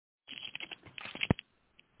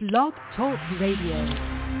Blog Talk Radio.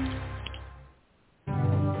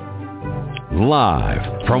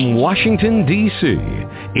 Live from Washington, D.C.,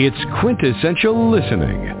 it's Quintessential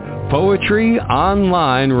Listening, Poetry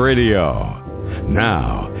Online Radio.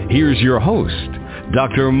 Now, here's your host,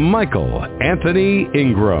 Dr. Michael Anthony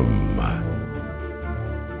Ingram.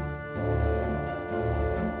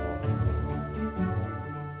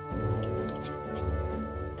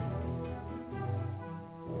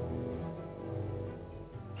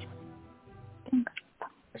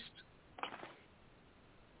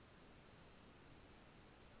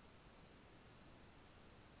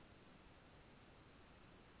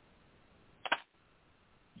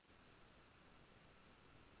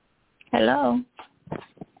 Hello.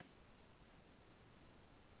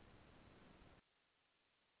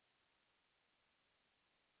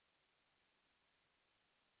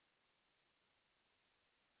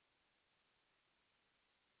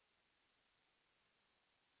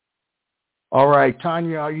 All right,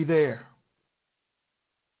 Tanya, are you there?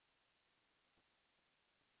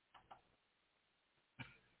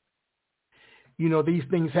 You know, these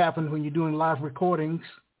things happen when you're doing live recordings.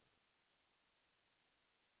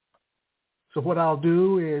 So what I'll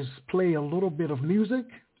do is play a little bit of music,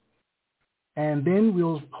 and then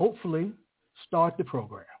we'll hopefully start the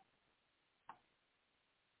program.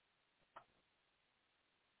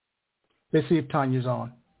 Let's see if Tanya's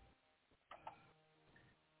on.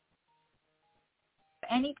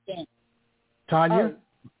 Anything. Tanya,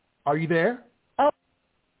 Are you there? Oh.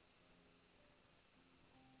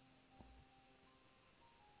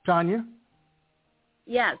 Tanya?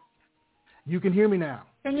 Yes. You can hear me now.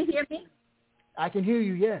 Can you hear me? I can hear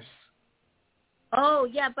you, yes. Oh,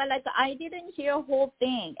 yeah, but like I didn't hear the whole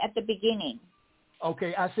thing at the beginning.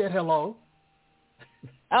 Okay, I said hello.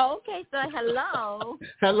 Oh, okay, so hello.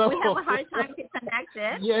 Hello. We have a hard time to connect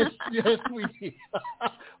it. Yes, we do.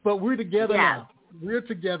 But we're together now. Yes. We're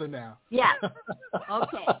together now. Yes.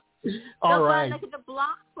 Okay. All right. Like the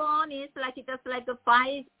block phone is like just like a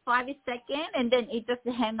five second, and then it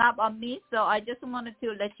just hang up on me. So I just wanted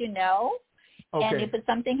to let you know. Okay. And if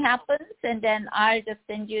something happens, and then I'll just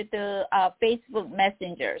send you the Facebook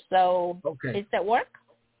Messenger. So Does that work?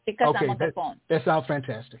 Because I'm on the phone. That sounds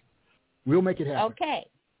fantastic. We'll make it happen. Okay.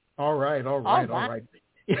 All right.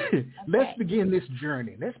 Let's begin this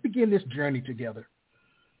journey. Together.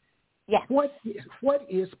 Yes. What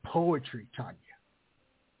is poetry, Tanya?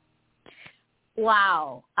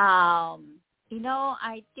 Wow.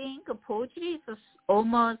 I think poetry is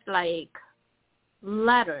almost like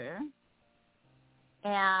letter.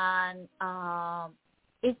 And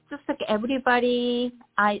it's just like everybody,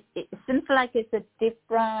 it seems like it's a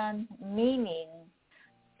different meaning,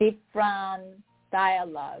 different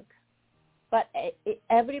dialogue. But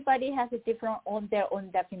everybody has a different their own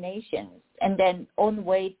definitions and then own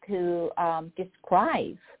way to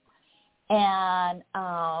describe. And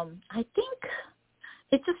I think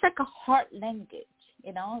it's just like a heart language,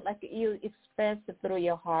 like you express it through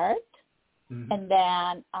your heart. Mm-hmm. And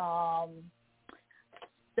then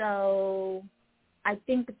so I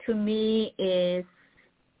think to me is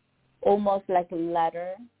almost like a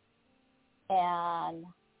letter, and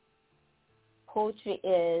poetry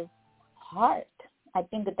is heart. I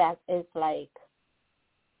think that is like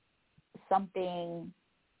something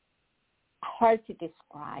hard to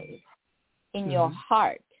describe in your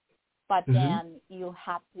heart, but then you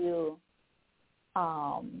have to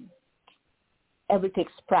able to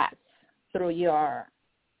express through your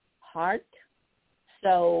heart.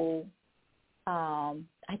 So I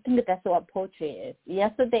think that's what poetry is.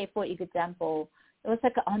 Yesterday, for example, it was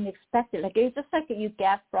like unexpected. Like it's just like you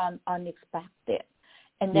get from unexpected.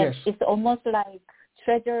 And then It's almost like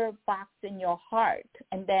treasure box in your heart.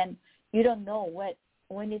 And then you don't know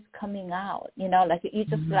when it's coming out. Like you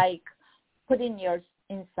just like put in your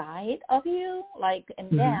inside of you. And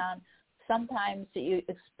then sometimes you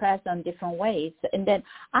express on different ways. And then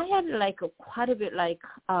I had like quite a bit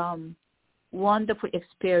wonderful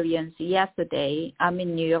experience yesterday. I'm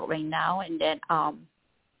in New York right now, and then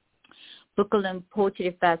Brooklyn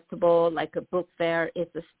Poetry Festival, like a book fair, is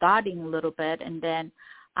starting a little bit, and then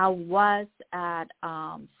I was at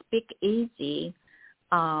Speak Easy,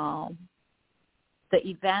 the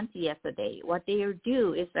event yesterday. What they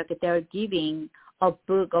do is like they're giving a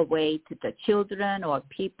book away to the children or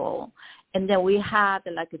people, and then we had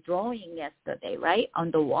like a drawing yesterday, right,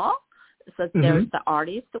 on the wall. So there's the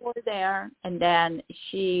artist over there, and then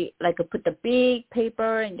she like put the big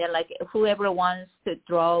paper, and then like whoever wants to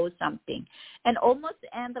draw something, and almost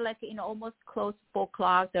end almost close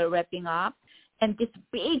 4:00, they're wrapping up, and this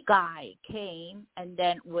big guy came, and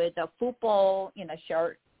then with a football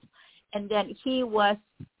shirt, and then he was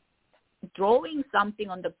drawing something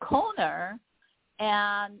on the corner,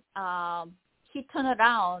 and he turned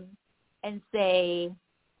around and say,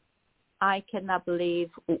 I cannot believe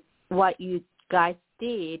what you guys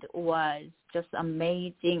did was just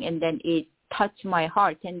amazing, and then it touched my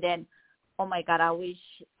heart. And then, oh my God, I wish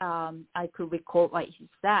I could recall what he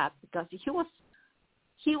said, because he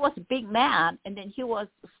was a big man, and then he was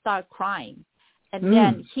start crying. And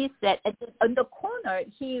then he said, on the corner,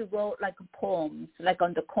 he wrote like poems, like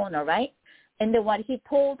on the corner, right? And then what he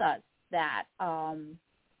told us that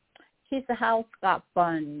his house got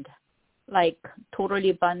burned, like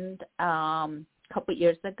totally burned a couple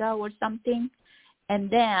years ago or something. And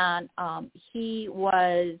then he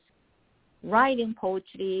was writing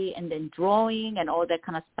poetry and then drawing and all that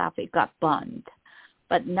kind of stuff. It got burned.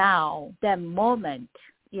 But now, that moment,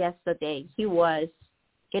 yesterday, he was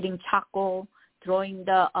getting charcoal, drawing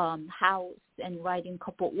the house and writing a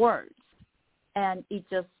couple words. And it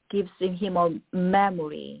just gives him a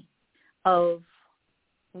memory of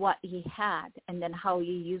what he had, and then how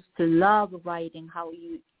he used to love writing, how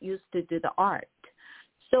he used to do the art.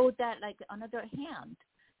 So that, like, on the other hand,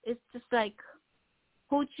 it's just like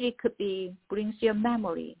poetry could be, brings your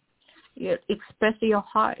memory, you express your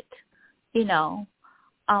heart,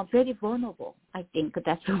 very vulnerable. I think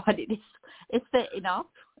that's what it is. It's the,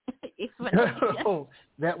 Oh,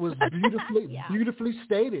 that was beautifully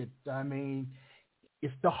stated. I mean,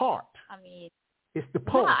 it's the heart. It's the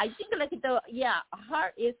poet. Yeah, I think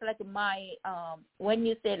heart is like my, when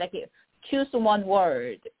you say like choose one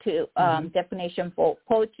word to definition for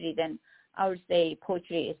poetry, then I would say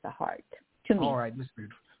poetry is the heart to me. All right, Miss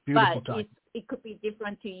Beautiful. But it could be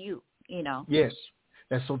different to you, Yes,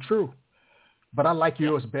 that's so true. But I like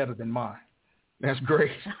yours better than mine. That's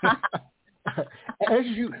great. As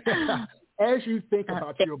you think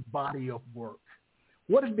about your body of work,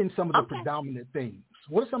 what have been some of the predominant themes?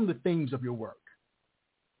 What are some of the themes of your work?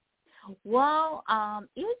 Well,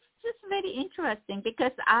 it's just very interesting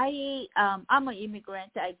because I'm an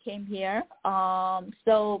immigrant. I came here.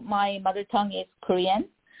 So my mother tongue is Korean.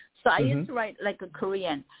 So I used to write like a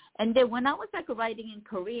Korean. And then when I was like writing in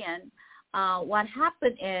Korean, what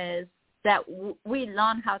happened is that we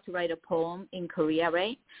learn how to write a poem in Korea,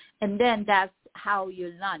 right? And then that's how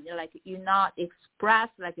you learn. You not express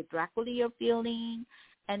like directly your feeling.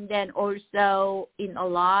 And then also in a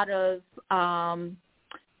lot of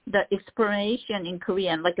the explanation in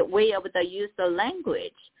Korean, like a way of the use of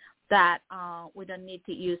language, that we don't need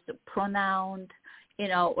to use the pronoun,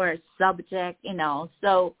 or subject,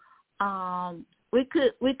 So we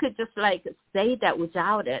could just like say that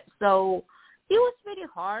without it. So it was very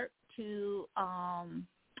hard to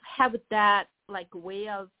have that like way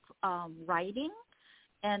of writing.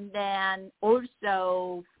 And then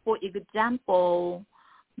also, for example,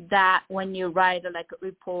 that when you write like a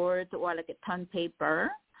report or like a ton paper,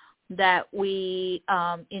 that we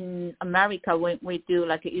in America, when we do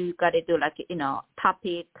like, you got to do like,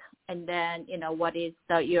 topic, and then, what is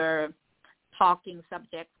your talking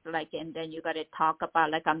subjects, like, and then you got to talk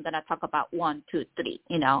about, like, I'm going to talk about 1, 2, 3,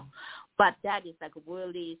 But that is like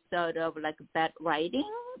really sort of like bad writing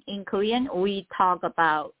in Korean. We talk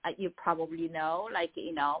about, you probably know, like,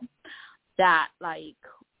 that like,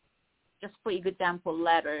 just for example,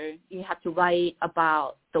 letter, you have to write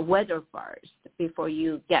about the weather first before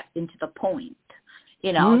you get into the point,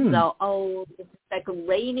 So, it's like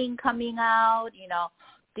raining coming out,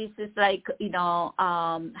 this is like,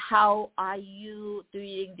 how are you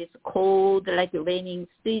during this cold, like raining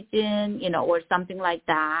season, or something like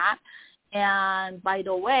that. And by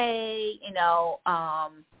the way,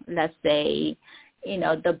 let's say,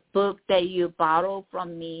 the book that you borrow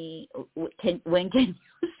from me, when can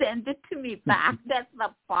you send it to me back? That's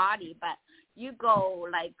the party. But you go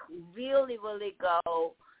like really, really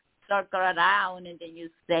go circle around, and then you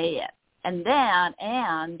say it. And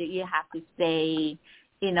you have to say,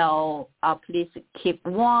 please keep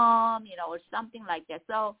warm, or something like that.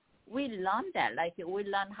 So we learned that, like we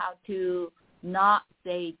learned how to not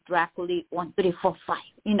say directly 1, 3, 4, 5.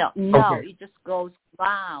 It just goes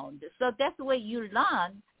round. So that's the way you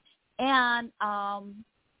learn. And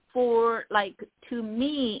for like, to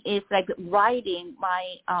me, it's like writing,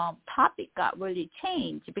 my topic got really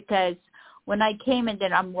changed, because when I came and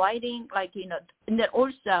then I'm writing, like, and then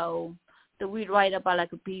also we write about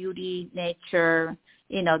like beauty, nature,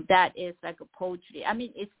 that is like a poetry. I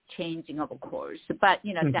mean, it's changing, of course, but,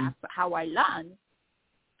 that's how I learned.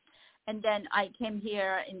 And then I came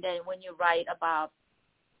here, and then when you write about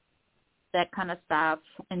that kind of stuff,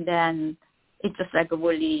 and then it's just like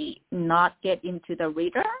really not get into the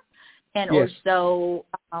reader. And also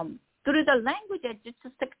through the language, it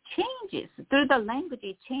just like changes. Through the language,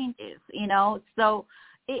 it changes, you know. So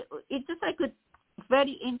it's just like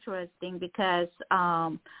very interesting because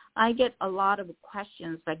I get a lot of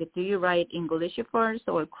questions like, do you write English first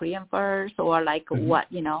or Korean first or like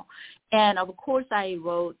what, you know? And of course, I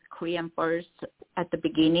wrote Korean first at the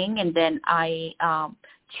beginning, and then I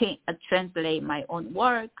translate my own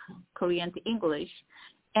work, Korean to English.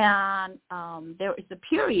 And there is a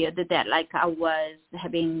period that like I was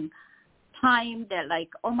having time that like,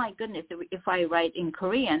 oh my goodness, if I write in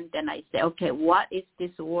Korean, then I say, okay, what is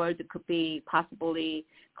this word that could be possibly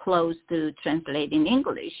close to translate in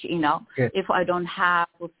English, you know? Yes. If I don't have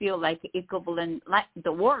or feel like equivalent like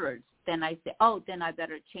the words, then I say, oh, then I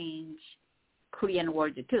better change Korean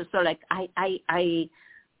word too. So like I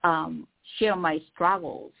share my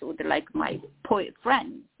struggles with like my poet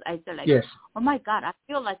friends. I say like, yes. oh my God, I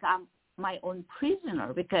feel like I'm my own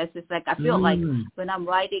prisoner because it's like I feel like when I'm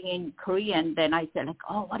writing in Korean, then I say like,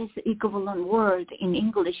 oh, what is the equivalent word in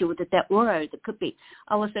English with that word? It could be.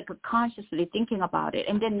 I was like consciously thinking about it,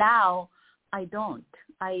 and then now I don't.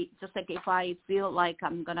 I just like if I feel like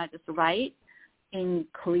I'm gonna just write in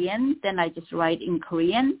Korean, then I just write in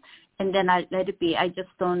Korean, and then I let it be. I just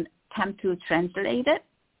don't attempt to translate it.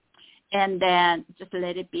 And then just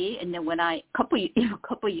let it be. And then when couple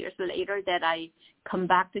years later that I come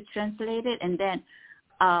back to translate it, and then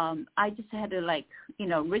I just had to like, you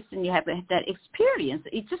know, recently have that experience.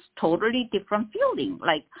 It's just totally different feeling.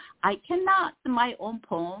 Like I cannot my own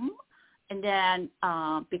poem, and then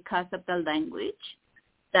because of the language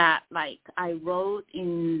that like I wrote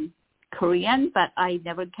in Korean, but I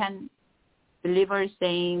never can deliver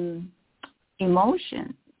same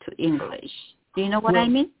emotion to English. Do you know what I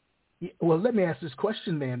mean? Well, let me ask this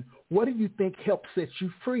question then. What do you think helped set you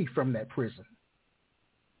free from that prison?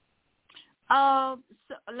 So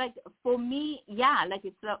like for me, yeah, like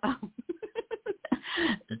it's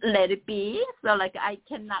let it be. So like I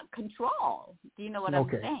cannot control. Do you know what I'm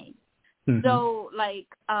saying? Mm-hmm. So like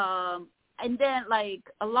and then like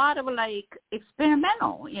a lot of like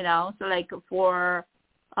experimental, you know. So like for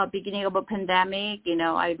beginning of a pandemic, you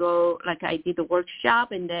know, I did a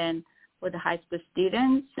workshop and then with the high school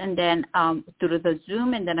students, and then through the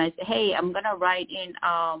Zoom, and then I say, hey, I'm going to write in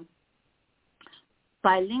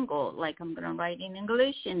bilingual, like I'm going to write in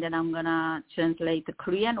English, and then I'm going to translate to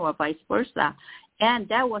Korean or vice versa. And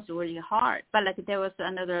that was really hard, but like there was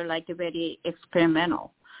another like very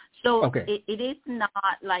experimental. So it is not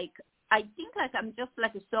like, I think like I'm just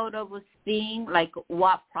like sort of seeing like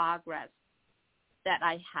what progress that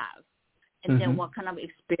I have, and then what kind of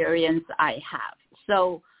experience I have.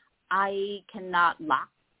 So I cannot lock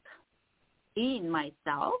in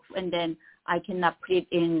myself, and then I cannot put it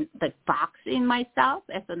in the box in myself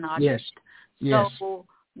as an artist. Yes. So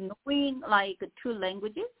knowing like two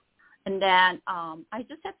languages, and then I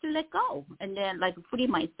just have to let go, and then like putting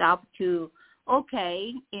myself to,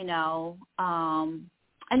 okay, you know,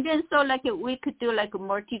 and then so like we could do like a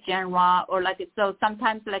multi-genre or like, so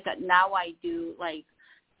sometimes like now I do like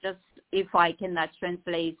just if I cannot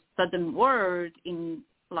translate certain word in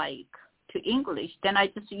like to English, then I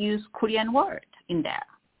just use Korean word in there.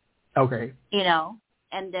 Okay. You know,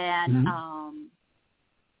 and then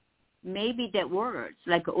maybe the words,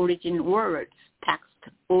 like origin words, text,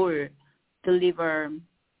 or deliver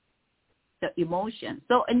the emotion.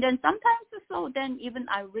 So, and then sometimes, so then even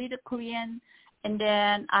I read a Korean, and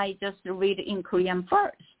then I just read in Korean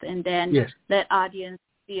first, and then let audience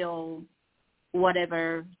feel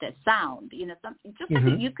whatever the sound, you know, something just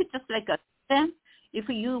like you could just like understand if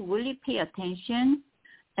you really pay attention,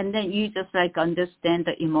 and then you just like understand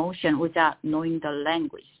the emotion without knowing the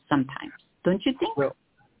language sometimes. Don't you think? Well,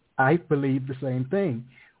 I believe the same thing.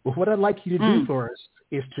 Well, what I'd like you to do for us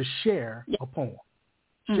is to share a poem.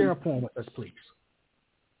 Share a poem with us, please.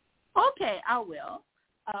 Okay, I will.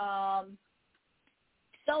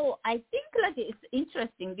 So I think like it's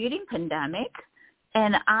interesting during pandemic,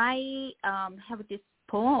 and I have this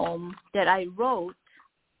poem that I wrote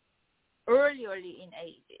early in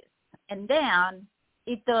ages, and then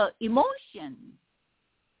the emotion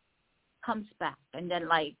comes back, and then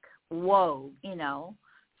like, whoa, you know.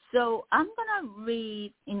 So I'm gonna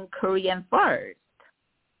read in Korean first,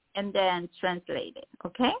 and then translate it.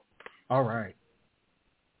 Okay? All right.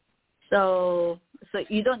 So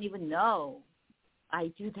you don't even know.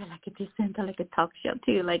 I do that like this into like a talk show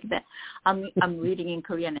too, like that. I'm reading in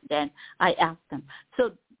Korean, and then I ask them,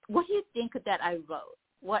 so what do you think that I wrote?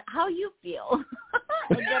 How you feel?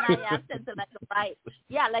 And then I ask them to like write.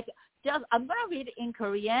 Yeah, like just I'm gonna read it in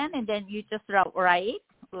Korean, and then you just write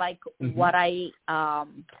like what I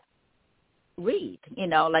read,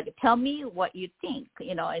 like tell me what you think,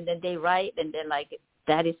 and then they write, and then like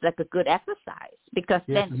that is like a good exercise because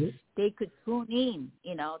then they could tune in,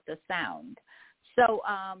 the sound. So,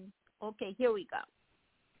 okay, here we go.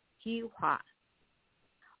 기화.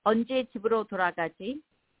 언제 집으로 돌아가지?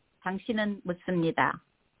 당신은 묻습니다.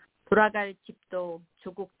 돌아갈 집도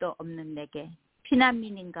조국도 없는 내게.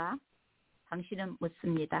 피난민인가? 당신은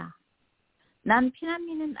묻습니다. 난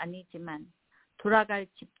피난민은 아니지만 돌아갈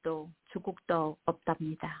집도 조국도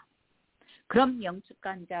없답니다. 그럼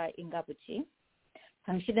영주권자인가 보지?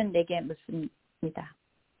 당신은 내게 묻습니다.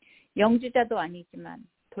 영주자도 아니지만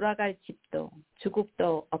돌아갈 집도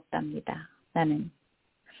조국도 없답니다. 나는.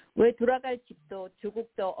 왜 돌아갈 집도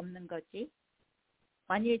조국도 없는 거지?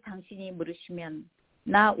 만일 당신이 물으시면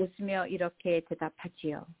나 웃으며 이렇게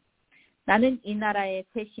대답하지요. 나는 이 나라의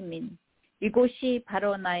새 시민, 이곳이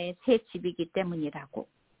바로 나의 새 집이기 때문이라고.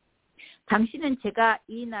 당신은 제가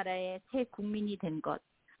이 나라의 새 국민이 된 것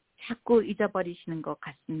자꾸 잊어버리시는 것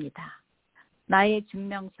같습니다. 나의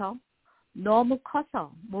증명서 너무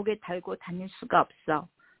커서 목에 달고 다닐 수가 없어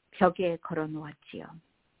벽에 걸어놓았지요.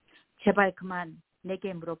 제발 그만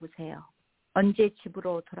내게 물어보세요. 언제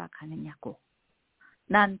집으로 돌아가느냐고.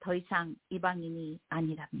 난 더 이상 이방인이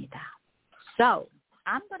아니랍니다. So,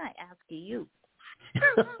 I'm gonna ask you.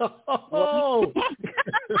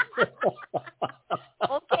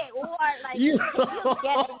 Okay, or like you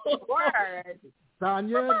get the word.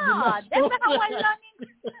 Tanya, that's how I'm learning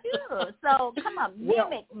too. So come on,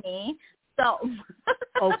 mimic me. So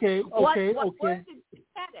okay. What word did you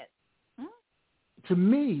get it? To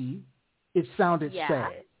me, it sounded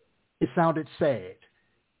sad. It sounded sad.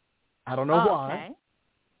 I don't know why.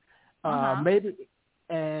 Okay. Maybe,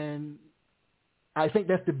 and I think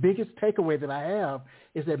that's the biggest takeaway that I have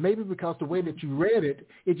is that maybe because the way that you read it,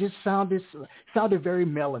 it just sounded very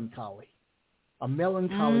melancholy, a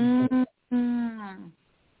melancholy.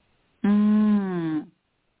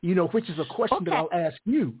 Which is a question that I'll ask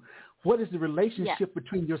you. What is the relationship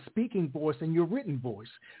between your speaking voice and your written voice?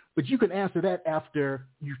 But you can answer that after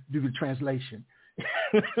you do the translation.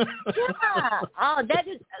 Yeah. Oh, that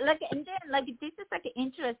is like, and then like this is like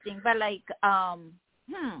interesting, but like, I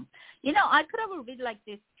could have read like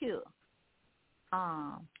this too.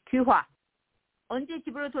 귀화. 언제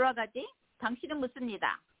집으로 돌아가지? 당신은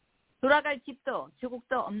묻습니다. 돌아갈 집도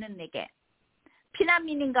조국도 없는 내게.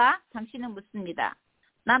 피난민인가? 당신은 묻습니다.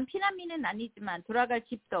 난 피난민은 아니지만 돌아갈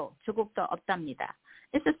집도 조국도 없답니다.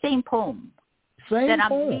 It's the same poem that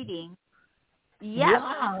I'm reading. Yeah.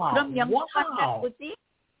 Wow. 그럼 영주권자 뭐지?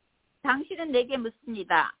 당신은 내게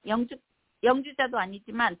묻습니다. 영주자도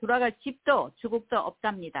아니지만 돌아갈 집도 조국도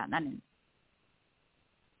없답니다. 나는.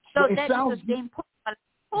 So that is the same poem.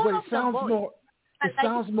 But it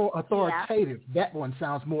sounds more authoritative. Yeah. That one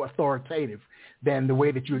sounds more authoritative than the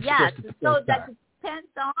way that you expressed it the first time. That depends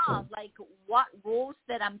on like what rules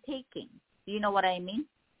that I'm taking. Do you know what I mean?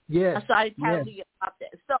 Yes. So I'll tell you about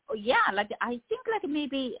this. So like I think like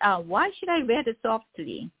maybe why should I read it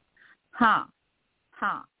softly?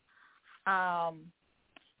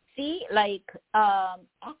 See, like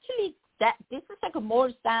actually that this is like a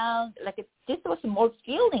more sound like this was more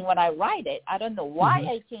feeling when I write it. I don't know why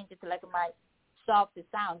I changed it to like my soft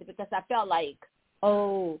sound because I felt like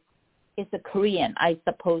it's a Korean. I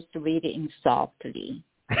supposed to read it in softly.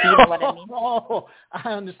 You know what I mean? Oh,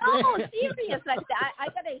 I understand. Oh, serious. Like I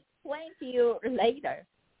gotta explain to you later.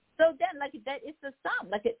 So then, like that is the sum.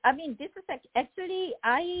 Like this is like actually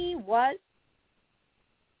I was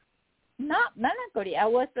not melancholy. I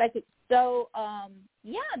was like so.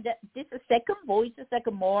 This second voice is like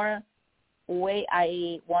a more way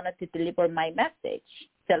I wanted to deliver my message.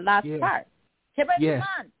 The last part. 제발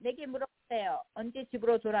그만 내게 물어보세요. 언제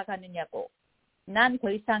집으로 돌아가느냐고. 난 더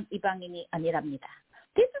이상 이방인이 아니랍니다.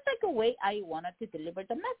 This is like a way I wanted to deliver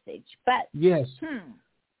the message, but yes.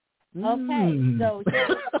 Okay, so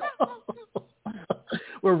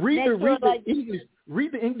well, read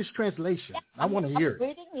the English translation. I want to hear it. I'm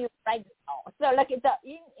reading you right now. So like it's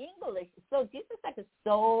in English. So this is like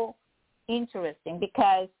so interesting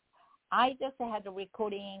because I just had a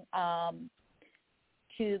recording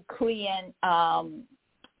to Korean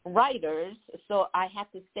writers, so I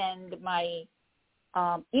had to send my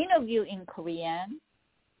interview in Korean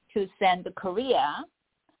to send to Korea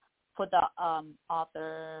for the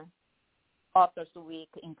Authors Week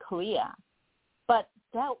in Korea. But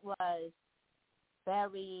that was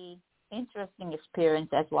very interesting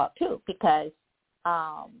experience as well too, because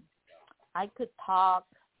I could talk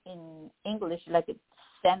in English, like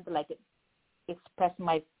express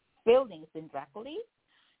my feelings indirectly,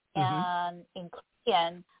 and in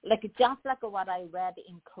Korean, like just like what I read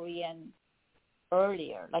in Korean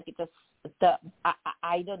earlier. Like it just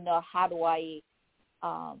I don't know how do I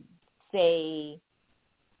say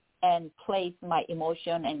and place my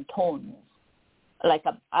emotion and tones. Like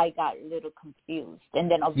I got a little confused, and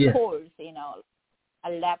then of course, you know,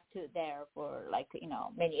 I left it there for like, you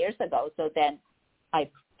know, many years ago. So then I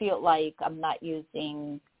feel like I'm not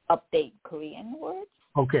using update Korean words.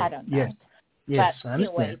 Okay. I don't know. Yes. But I understand.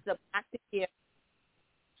 anyway, so back to here.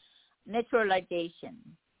 Naturalization.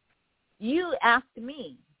 You asked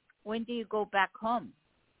me, when do you go back home?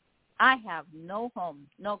 I have no home,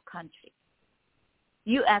 no country.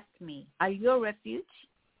 You asked me, are you a refuge?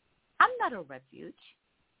 I'm not a refuge,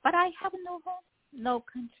 but I have no home, no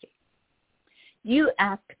country. You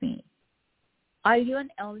asked me, are you an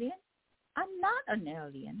alien? I'm not an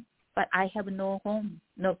alien, but I have no home,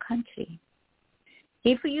 no country.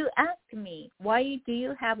 If you ask me, why do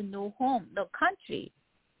you have no home, no country?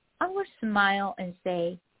 I will smile and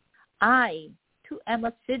say, I, too, am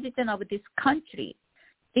a citizen of this country.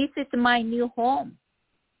 This is my new home.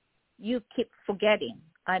 You keep forgetting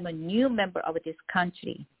I'm a new member of this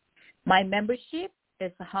country. My membership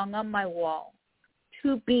is hung on my wall,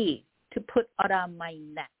 too big to put around my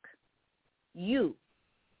neck. You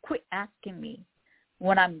quit asking me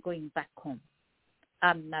when I'm going back home.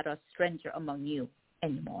 I'm not a stranger among you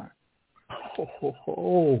anymore.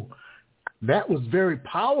 Oh, that was very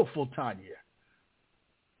powerful, Tanya.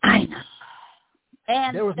 I know.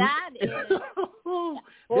 And there was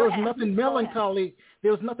nothing melancholy.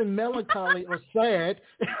 There was nothing melancholy or sad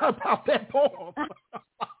about that poem.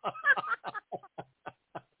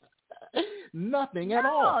 Nothing at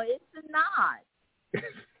all. No, it's not.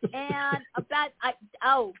 And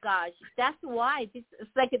oh gosh, that's why it's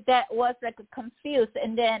like that was like confused.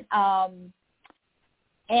 And then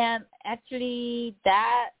and actually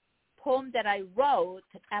that poem that I wrote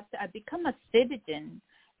after I become a citizen,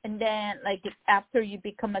 and then like after you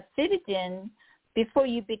become a citizen, before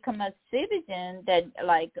you become a citizen, then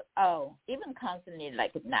like even constantly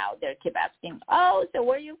like now they keep asking, oh, so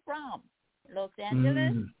where are you from? Los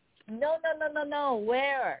Angeles? No.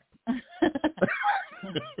 Where?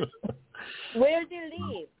 Where do you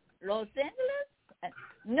live? Los Angeles?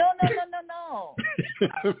 No.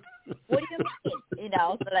 What do you mean? You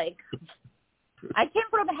know, so like I came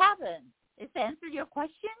from heaven. Is to answer your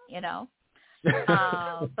question, you know.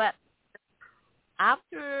 But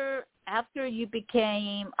after you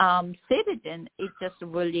became citizen, it just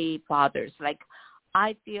really bothers. Like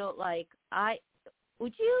I feel like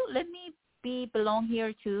would you let me belong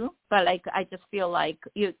here too? But like I just feel like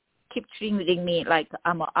you keep treating me like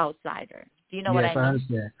I'm an outsider. Do you know what I mean? Yes, I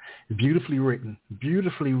understand. Beautifully written,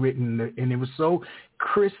 and it was so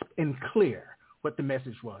crisp and clear what the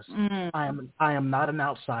message was. I am not an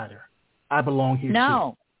outsider. I belong here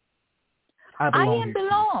too. I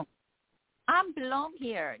belong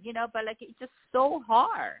here, you know, but like it's just so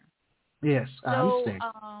hard. Yes, I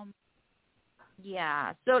understand.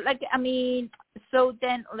 Yeah. So like I mean, so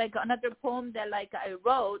then like another poem that like I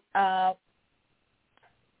wrote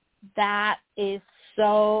that is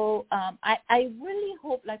so I really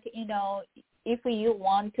hope like, you know, if you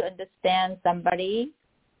want to understand somebody,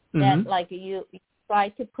 then like you try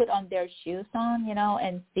to put on their shoes on, you know,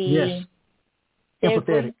 and see they're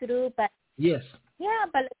going through. But yes. Yeah,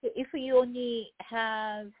 but if you only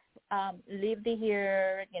have lived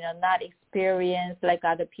here, you know, not experienced like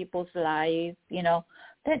other people's life, you know,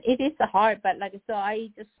 then it is hard. But like, so I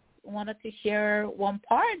just wanted to share one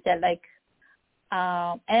part that like,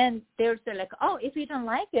 and there's like, oh, if you don't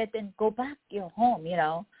like it, then go back to your home, you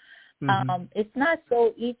know. It's not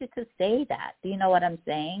so easy to say that. Do you know what I'm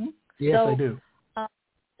saying? Yes, I do.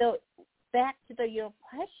 So back to your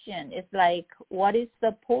question, it's like, what is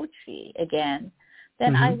the poetry again?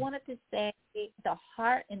 Then I wanted to say the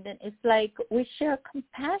heart, and then it's like we share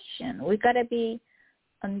compassion. We got to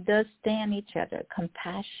understand each other,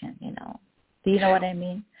 compassion, you know. Do you know what I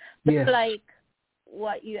mean? Yes. It's like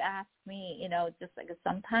what you asked me, you know, just like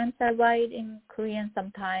sometimes I write in Korean,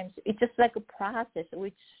 sometimes it's just like a process. We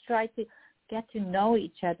just try to get to know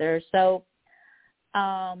each other. So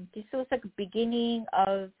this was like a beginning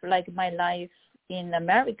of like my life in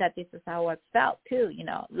America. This is how I felt too, you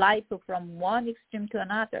know, life from one extreme to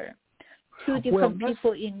another. Two different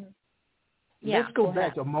people in. Yeah, let's go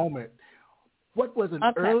back a moment. What was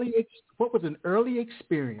an early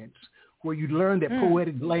experience where you learned that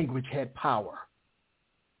poetic language had power?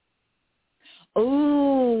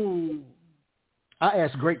 Ooh. I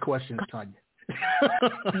ask great questions, Tanya.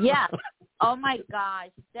 Yeah. Oh my gosh,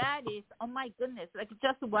 that is, oh my goodness, like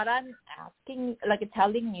just what I'm asking, like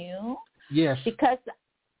telling you. Yes. Because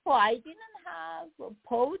I didn't have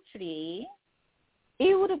poetry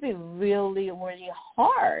it would be really, really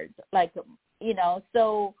hard. Like,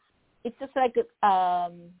 so it's just like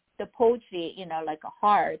the poetry, like a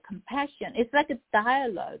heart, compassion. It's like a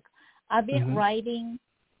dialogue. I've been writing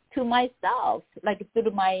to myself, like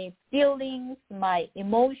through my feelings, my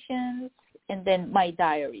emotions, and then my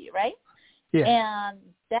diary, right? Yeah. And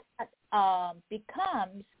that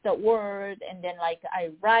becomes the word, and then like I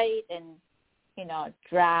write and,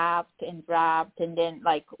 draft, and then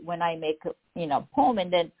like when I make, poem,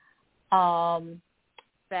 and then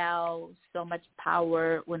felt so much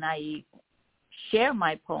power when I share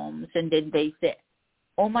my poems, and then they say,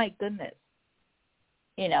 oh my goodness,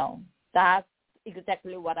 that's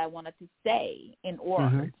exactly what I wanted to say in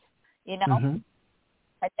words, And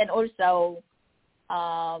then also,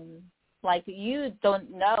 like you don't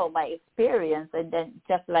know my experience, and then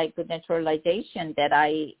just like the naturalization that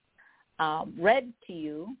I read to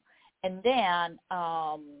you, and then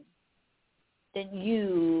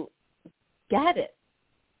you get it.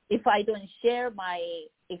 If I don't share my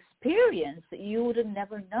experience, you would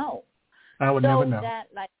never know. I would never know. So that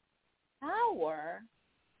like power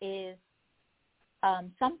is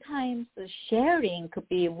sometimes the sharing could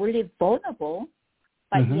be really vulnerable,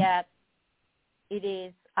 but yet it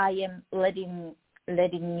is, I am letting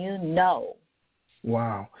you know.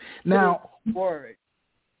 Wow. Now, word.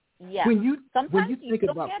 Yeah. When you sometimes think don't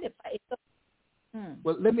about, get it, but it's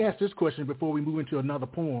well, let me ask this question before we move into another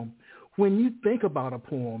poem. When you think about a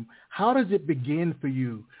poem, how does it begin for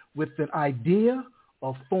you? With an idea,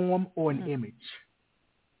 a form, or an image?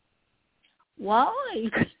 Well,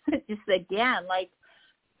 just again, like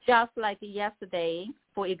just like yesterday,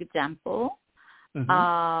 for example,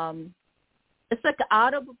 it's like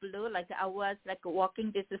out of the blue, like I was like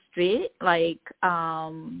walking this street, like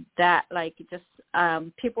that, like just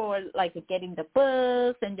people were like getting the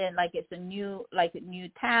books, and then like it's a new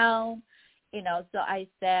town, So I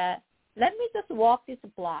said, let me just walk this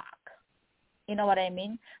block. You know what I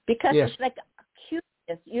mean? Because it's like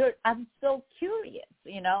curious. I'm so curious.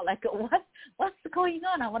 Like what's going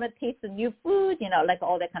on? I want to taste the new food. Like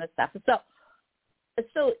all that kind of stuff.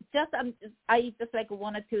 So just I just like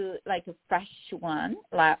wanted to like a fresh one,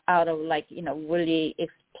 like out of like really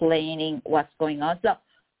explaining what's going on. So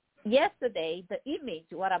yesterday, the image,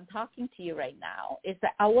 what I'm talking to you right now, is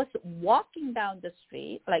that I was walking down the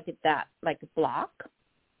street like that, like a block,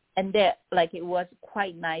 and there like it was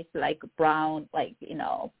quite nice, like brown, like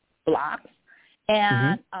blocks,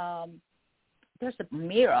 and there's a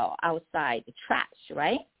mirror outside the trash,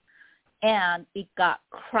 right? And it got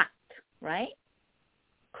cracked, right?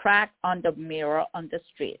 Crack on the mirror on the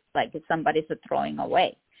street, like somebody's throwing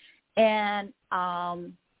away. And I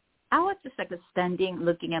was just like standing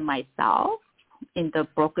looking at myself in the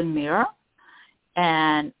broken mirror,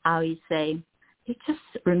 and I would say, it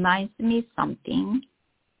just reminds me something.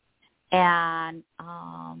 And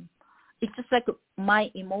it's just like my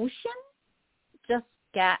emotion just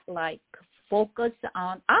get like focused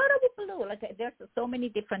on out of the blue. Like there's so many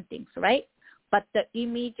different things, right? But the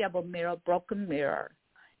image of a mirror, broken mirror,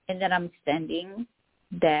 and then I'm standing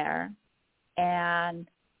there, and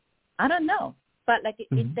I don't know, but like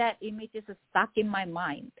that image is stuck in my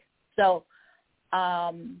mind. So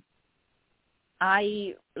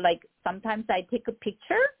I like sometimes I take a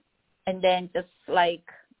picture, and then just like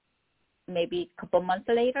maybe a couple months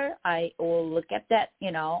later, I will look at that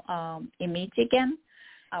image again.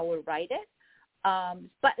 I will write it.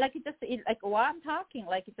 But like it just like while I'm talking,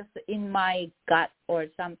 like it just in my gut or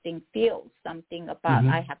something feels something about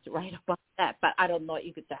I have to write about that, but I don't know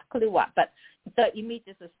exactly what. But the image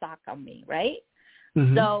is stuck on me, right?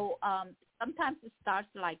 So sometimes it starts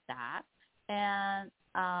like that, and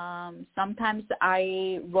sometimes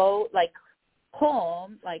I wrote like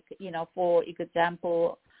poem, like for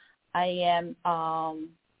example, I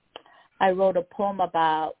wrote a poem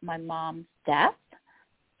about my mom's death.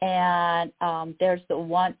 And there's the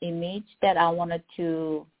one image that I wanted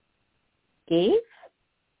to give,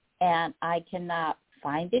 and I cannot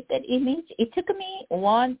find it, that image. It took me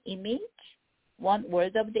one image, one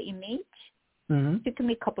word of the image. It took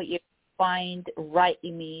me a couple years to find the right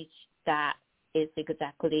image that is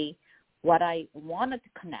exactly what I wanted to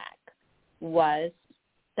connect, was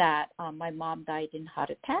that my mom died in heart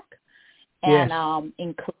attack. And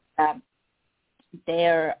in Korea,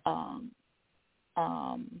 their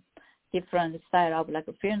different style of like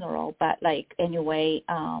a funeral, but like anyway,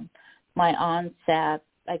 my aunt said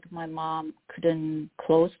like my mom couldn't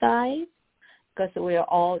close the eyes because we were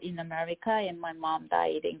all in America, and my mom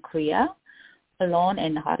died in Korea alone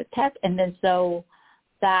in a heart attack. And then so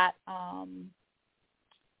that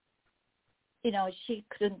she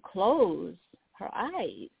couldn't close her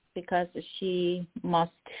eyes, because she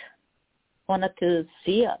must wanted to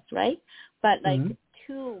see us, right? But like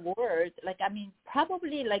 2 words, like, I mean,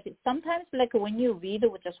 probably like sometimes like when you read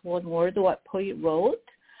with just 1 word what poet wrote,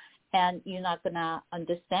 and you're not gonna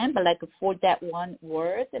understand, but like for that 1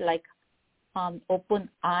 word, like open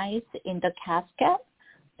eyes in the casket,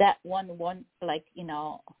 that one like, you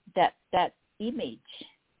know, that image,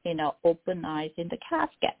 you know, open eyes in the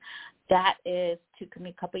casket, that is took me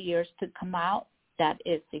a couple of years to come out. That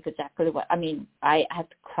is exactly what I mean. I had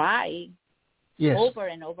to cry over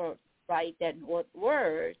and over, write that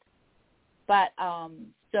word. But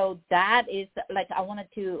so that is like, I wanted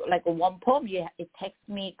to, like, 1 poem, it takes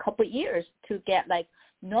me a couple of years to get like,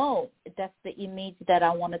 no, that's the image that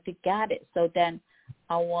I wanted to get it. So then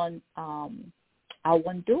I won't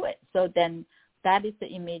do it. So then that is the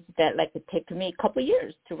image that like it took me a couple of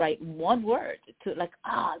years to write 1 word to like,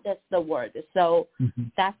 that's the word. So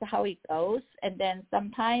that's how it goes. And then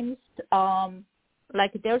sometimes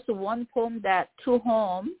like there's 1 poem that To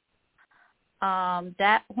Home.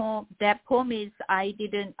 That poem is, I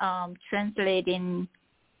didn't translate in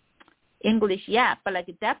English yet, but like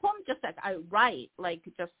that poem just like I write, like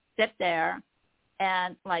just sit there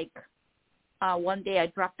and like one day I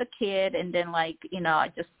dropped the kid, and then like, you know, I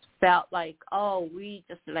just felt like, we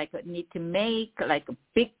just like need to make like a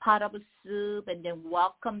big pot of soup and then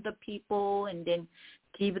welcome the people and then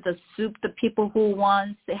give the soup to people who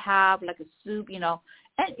wants to have like a soup, you know.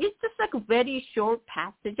 And it's just like a very short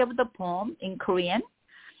passage of the poem in Korean.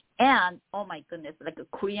 And, oh, my goodness, like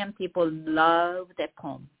Korean people love that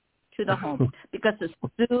poem to the home because the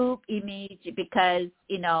soup image, because,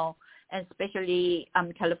 you know, and especially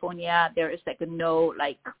California, there is like no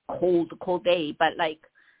like cold day. But like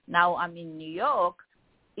now I'm in New York,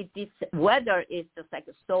 this weather is just like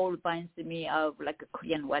so reminds me of like a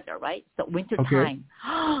Korean weather, right? So wintertime,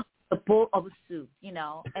 a bowl of soup, you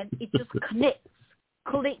know, and it just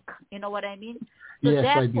click, you know what I mean? So yes,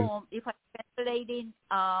 that poem, if I translate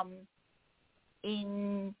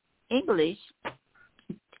in English,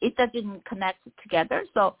 it doesn't connect together.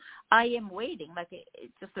 So I am waiting, like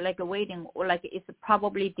it's just like a waiting, or like it's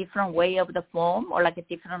probably different way of the form or like a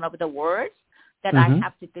different of the words that I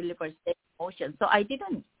have to deliver the emotion. So I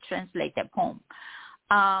didn't translate that poem.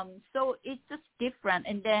 So it's just different.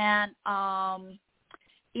 And then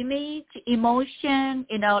image, emotion,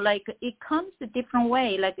 you know, like it comes a different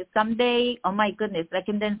way. Like someday, oh my goodness, like,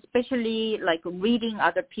 and then especially like reading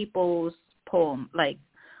other people's poem. Like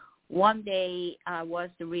one day I was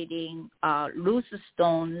reading Ruth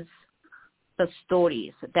Stone's The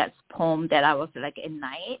Stories. That's poem that I was like at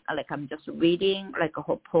night, like I'm just reading like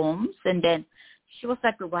her poems. And then she was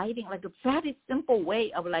like writing like a very simple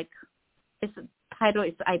way of like, its title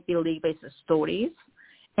is, I believe, it's Stories.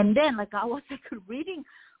 And then, like, I was, like, reading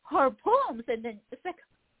her poems, and then it's like,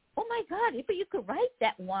 oh, my God, if you could write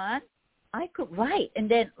that one, I could write. And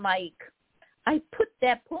then, like, I put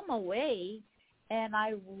that poem away, and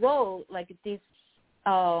I wrote, like, this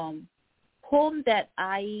poem that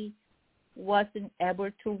I wasn't able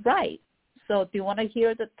to write. So do you want to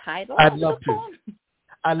hear the title I'd of love the to. poem?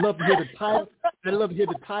 I'd love to hear the title. I'd love to hear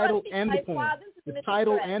the title and the poem. The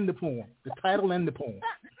title and the poem. The title and the poem.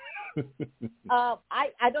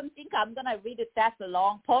 I don't think I'm gonna read it that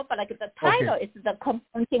long poem, but like the title is the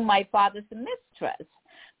Confronting My Father's Mistress.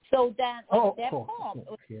 So then that poem,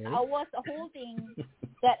 I was holding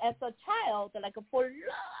that as a child like for a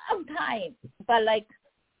long time, but like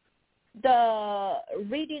the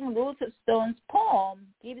reading Ruth Stone's poem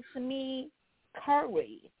gives me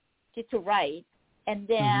courage to write, and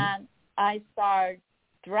then I start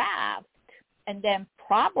draft. And then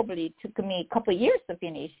probably took me a couple of years to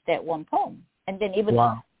finish that one poem. And then even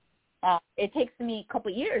it takes me a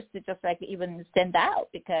couple of years to just like even send out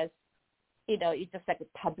because, you know, it's just like a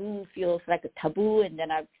taboo, feels like a taboo. And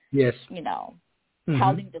then you know,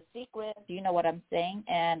 telling the secret, you know what I'm saying?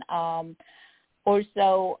 And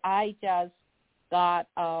also I just got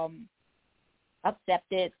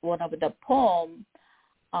accepted one of the poem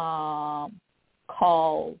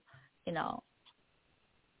called, you know,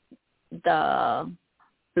 The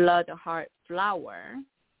Blood Heart Flower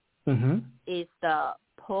is the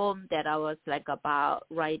poem that I was like about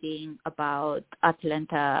writing about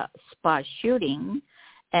Atlanta spa shooting,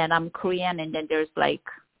 and I'm Korean, and then there's like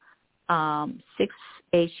 6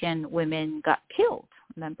 Asian women got killed.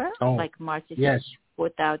 Remember, like March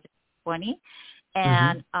 2020,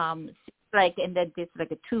 and like, and then there's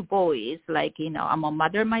like 2 boys, like, you know, I'm a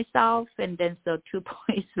mother myself, and then so 2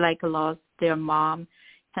 boys like lost their mom,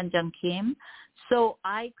 Hyunjung Kim. So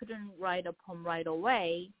I couldn't write a poem right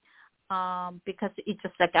away. because it's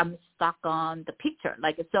just like I'm stuck on the picture.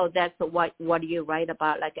 Like, so that's what you write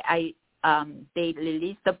about. Like they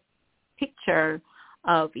released a picture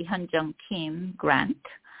of Hyunjung Kim Grant,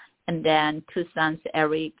 and then two sons,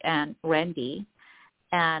 Eric and Randy.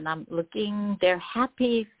 And I'm looking their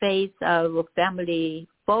happy face of a family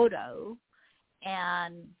photo,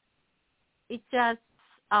 and it just,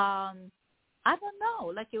 I don't know,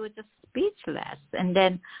 like it was just speechless. And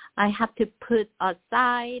then I have to put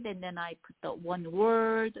aside, and then I put the one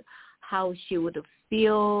word, how she would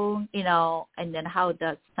feel, and then how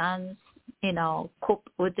the sons, cope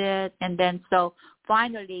with it. And then so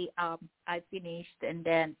finally I finished, and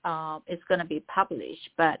then it's going to be published.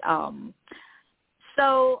 But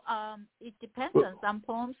so it depends on some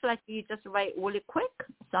poems, like you just write really quick.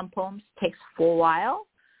 Some poems takes for a while.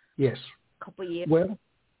 Yes. A couple of years. Well,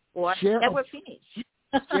 or never finish.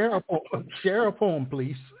 Share a poem,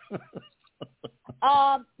 please.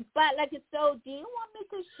 But like, so do you want me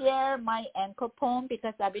to share my anchor poem?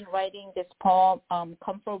 Because I've been writing this poem,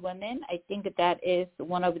 Come for Women. I think that is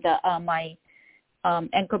one of the my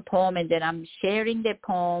anchor poem, and then I'm sharing the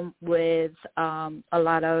poem with a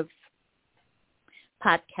lot of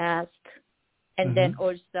podcasts, and then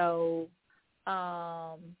also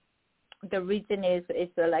the reason is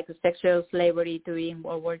it's like sexual slavery during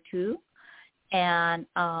World War II, and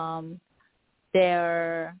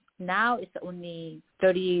there now it's only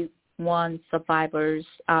 31 survivors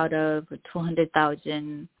out of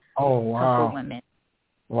 200,000 for women.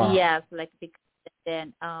 Wow. Yes, like because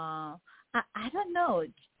then I don't know.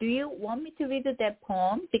 Do you want me to read that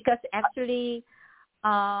poem? Because actually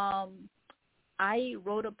I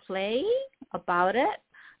wrote a play about it.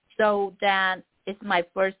 So then it's my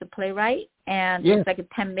first playwright, and it's like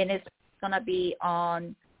 10 minutes. It's going to be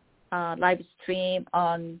on live stream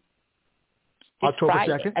on October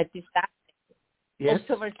Friday, 2nd? Yes.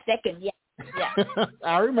 October 2nd, yes.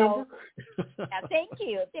 I remember. So, thank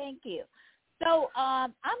you. So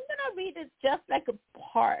I'm going to read it just like a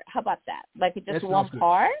part. How about that? Like just one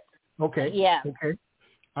part? Okay. Yeah. Okay.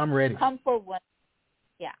 I'm ready. Come for Women.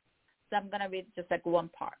 Yeah. So I'm going to read just like one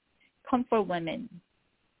part. Come for Women.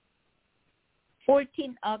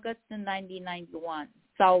 14 August 1991,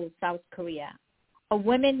 Seoul, South Korea. A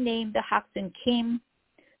woman named Haksun Kim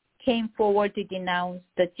came forward to denounce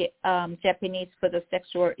the Japanese for the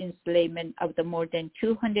sexual enslavement of the more than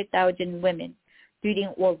 200,000 women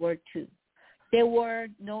during World War II. They were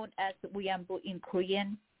known as Uyambu in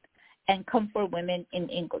Korean and Comfort Women in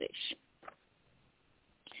English.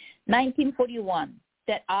 1941,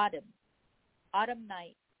 that autumn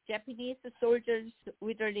night, Japanese soldiers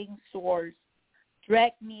wielding swords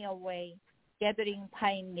dragged me away, gathering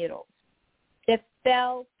pine needles that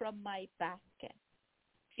fell from my basket,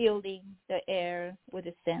 filling the air with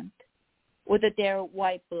the scent, with their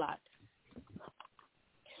white blood.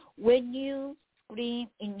 When you scream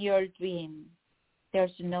in your dream,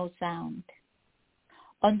 there's no sound.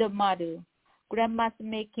 On the maru, grandma's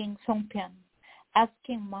making songpyeon,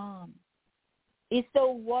 asking Mom, is the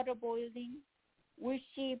water boiling? Will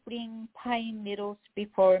she bring pine needles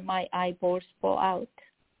before my eyeballs fall out?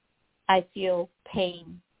 I feel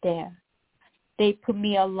pain there. They put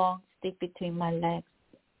me a long stick between my legs.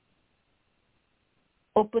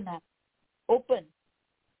 Open up. Open.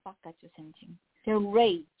 Their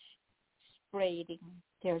rage spreading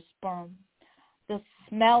their sperm. The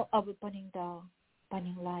smell of burning dog,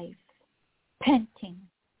 burning life. Panting,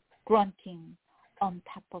 grunting on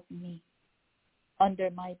top of me.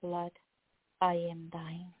 Under my blood, I am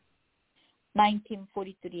dying.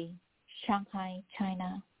 1943, Shanghai,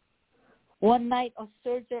 China. One night, a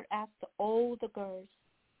soldier asked all the girls,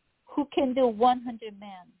 who can do 100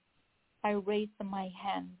 men? I raised my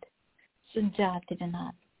hand. Sunja did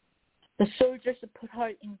not. The soldiers put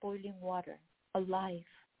her in boiling water, alive,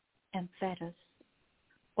 and fed us.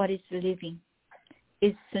 What is living?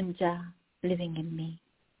 Is Sunja living in me?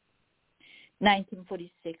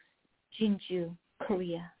 1946, Doon-ju,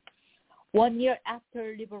 Korea. 1 year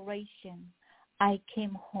after liberation, I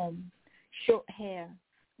came home, short hair,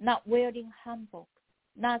 not wearing hanbok,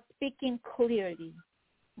 not speaking clearly.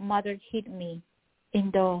 Mother hid me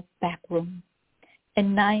in the back room. At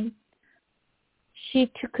night, she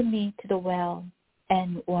took me to the well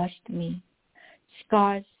and washed me,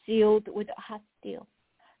 scars sealed with hot steel,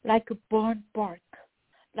 like burnt bark,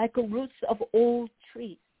 like roots of old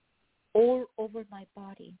trees, all over my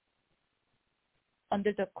body.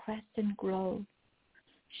 Under the crescent glow,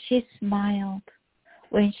 she smiled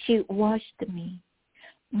when she washed me.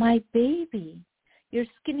 My baby, your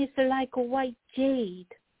skin is like a white jade,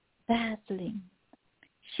 dazzling.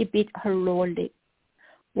 She bit her lower lip,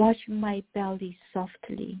 washed my belly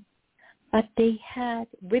softly. but they had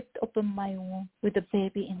ripped open my womb with a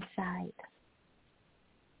baby inside.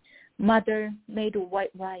 Mother made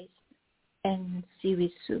white rice and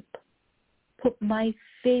seaweed soup, put my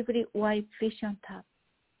favorite white fish on top.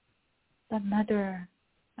 But Mother,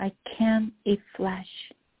 I can't eat flesh.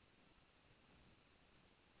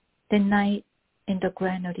 The night in the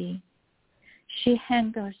granary, she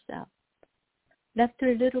hanged herself, left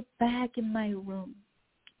her little bag in my room,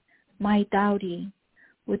 my dowry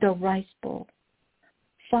with a rice bowl.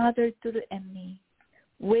 Father threw at me,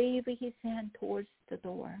 waved his hand towards the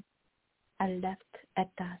door. I left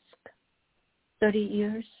at dusk. 30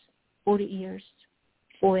 years, 40 years,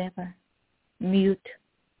 forever. Mute,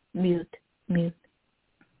 mute, mute.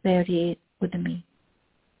 Bury it with me.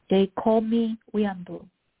 They called me Wianbu.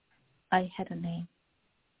 I had a name.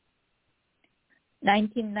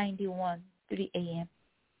 1991, 3 a.m.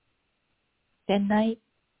 That night,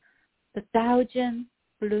 the 1,000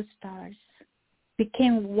 blue stars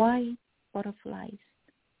became white butterflies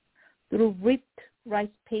through ripped rice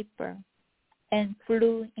paper and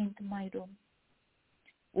flew into my room.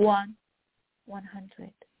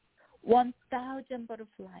 100, 1,000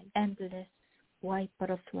 butterflies, endless white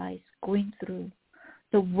butterflies going through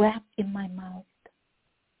the web in my mouth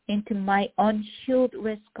into my unhealed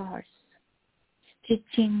red scars,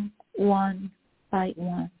 stitching one by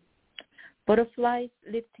one. Butterflies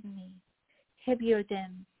lifting me, heavier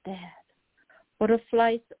than death.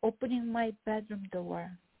 Butterflies opening my bedroom door,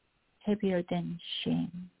 heavier than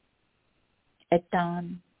shame. At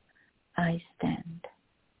dawn, I stand.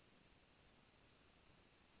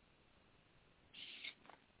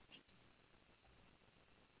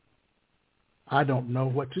 I don't know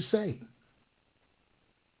what to say.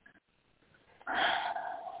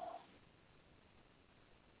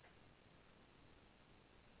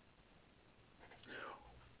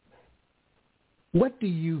 What do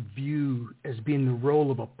you view as being the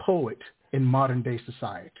role of a poet in modern day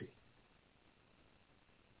society?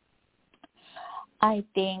 I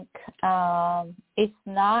think it's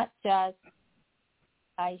not just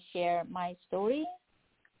I share my story,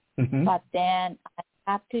 but then I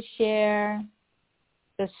have to share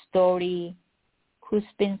the story who's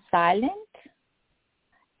been silent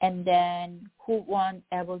and then who weren't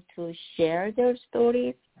able to share their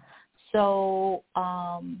stories. So,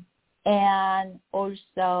 and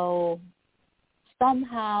also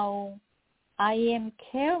somehow I am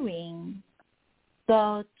carrying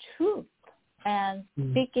the truth and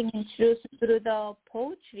speaking in truth through the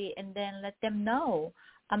poetry, and then let them know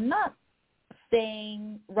I'm not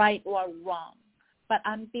saying right or wrong, but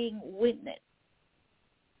I'm being witness.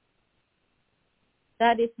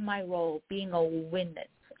 That is my role, being a witness.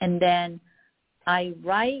 And then I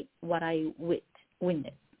write what I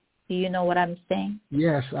witness. Do you know what I'm saying?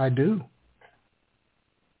 Yes, I do.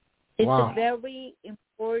 It's very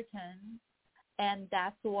important, and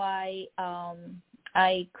that's why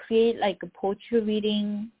I create like a poetry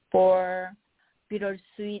reading for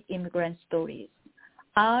bittersweet immigrant stories.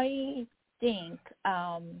 I think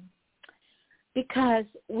because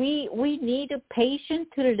we need a patient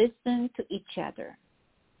to listen to each other.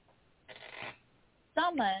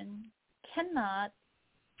 Someone cannot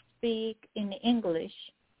speak in English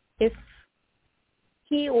if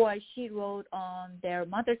he or she wrote on their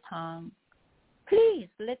mother tongue. Please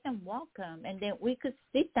let them welcome, and then we could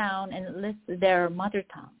sit down and listen their mother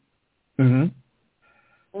tongue.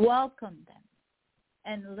 Welcome them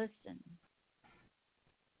and listen.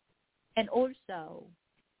 And also,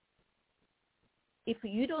 if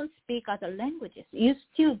you don't speak other languages, you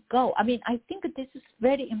still go. I mean, I think this is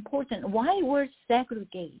very important. Why we're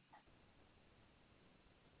segregated?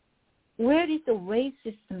 Where is the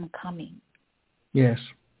racism coming? Yes.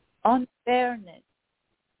 Unfairness.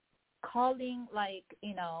 Calling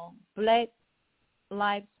Black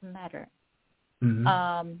Lives Matter.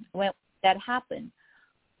 When that happened,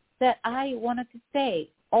 that I wanted to say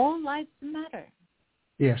all lives matter.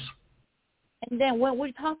 Yes. And then when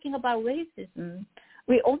we're talking about racism,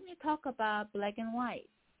 we only talk about black and white.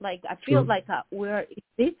 Like I feel like we're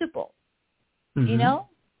invisible, you know,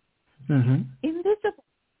 invisible.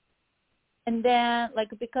 And then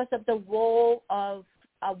because of the role of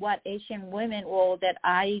what Asian women role that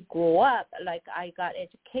I grew up, I got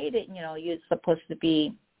educated, you're supposed to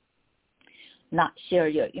be not share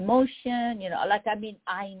your emotion,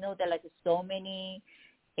 I know that so many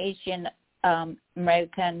Asian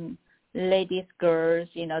American ladies, girls,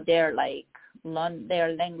 they're learn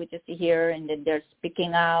their languages here and then they're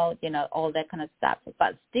speaking out, all that kind of stuff.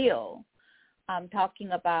 But still, I'm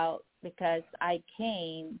talking about because I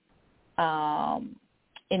came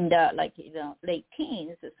in the late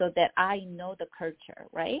teens, so that I know the culture,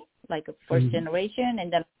 right? like a first generation,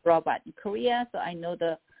 and then I grew up in Korea, so I know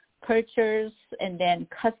the cultures and then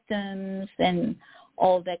customs and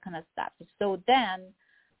all that kind of stuff. So then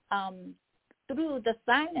through the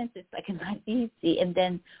silence, it's like not easy, and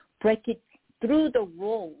then break it through the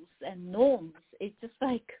roles and norms. It's just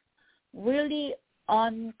like really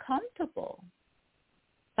uncomfortable.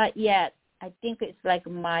 But yet, I think it's like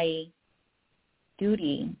my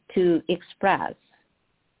duty to express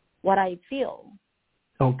what I feel.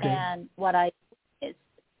 Okay. And what I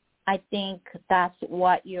think that's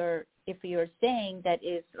what if you're saying that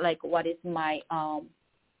is like what is my,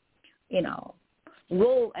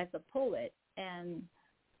 role as a poet. And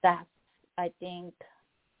I think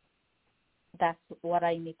that's what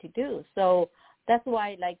I need to do. So that's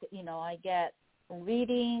why, like, I get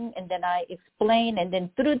reading and then I explain, and then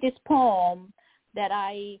through this poem that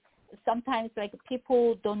I sometimes, like,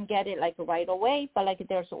 people don't get it like right away, but like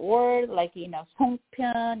there's a word like,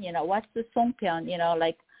 송편, what's the 송편,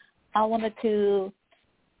 like I wanted to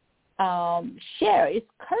share its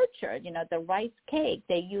culture, the rice cake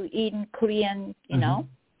that you eat in Korean,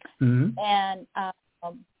 and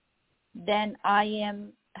then I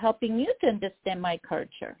am helping you to understand my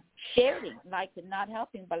culture, sharing, like not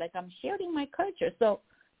helping, but like I'm sharing my culture. So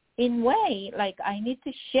in way, like I need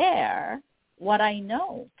to share what I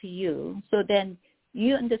know to you, so then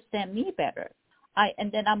you understand me better.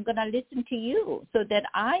 And then I'm gonna listen to you so that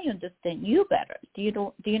I understand you better. Do you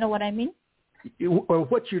know what I mean? Well,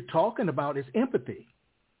 what you're talking about is empathy.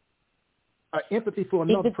 Empathy for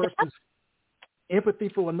another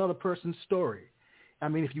person's story. I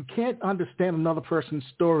mean, if you can't understand another person's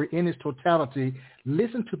story in its totality,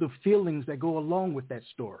 listen to the feelings that go along with that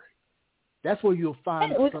story. That's where you'll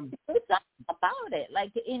find some about it.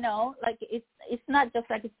 Like, like it's not just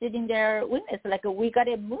like sitting there witness. Like we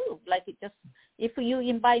gotta move. Like it just, if you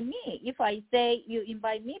invite me, if I say you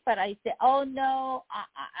invite me, but I say, oh no,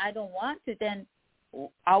 I don't want to, then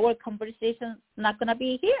our conversation's not gonna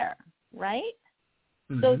be here, right?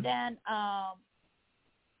 Mm-hmm. So then,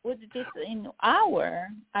 with this in hour,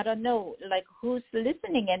 I don't know, like who's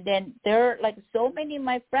listening, and then there are like so many of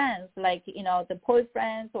my friends, like, the poet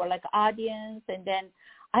friends or like audience, and then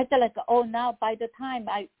I feel like, oh, now by the time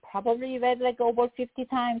I probably read like over 50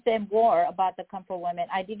 times and more about the Comfort Women.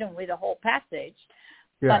 I didn't read the whole passage,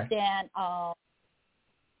 but then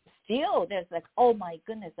still there's like, oh my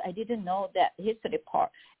goodness, I didn't know that history part.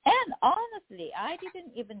 And honestly, I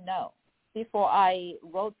didn't even know before I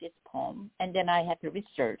wrote this poem, and then I had to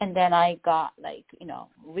research, and then I got like,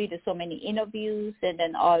 read so many interviews, and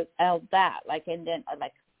then all that, like, and then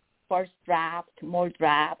like first draft, more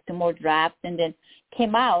draft, and then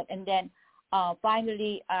came out, and then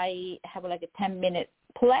finally I have like a 10-minute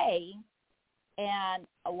play, and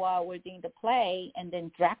while we're doing the play, and then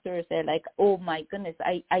directors are like, oh my goodness,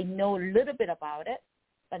 I know a little bit about it,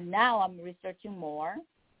 but now I'm researching more,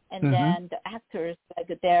 and then the actors,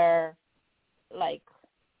 like, they're like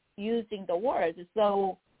using the words.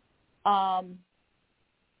 So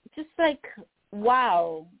just like,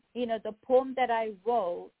 wow, the poem that I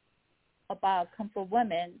wrote about Comfort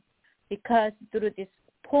Women, because through this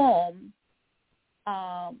poem,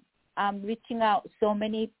 I'm reaching out so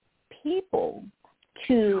many people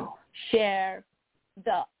to share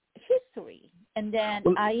the history. And then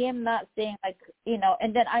I am not saying like,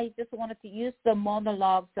 and then I just wanted to use the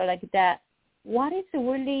monologue, so like that, what is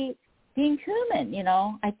really being human,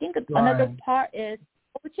 I think another part is,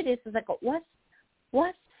 which it is like,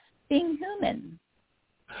 what's being human?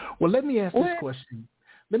 Well, let me ask this question.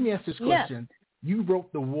 Yes. You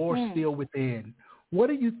wrote The War Still Within. What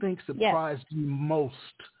do you think surprised you most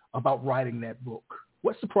about writing that book?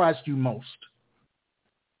 What surprised you most?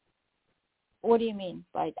 What do you mean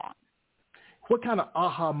by that? What kind of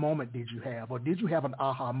aha moment did you have, or did you have an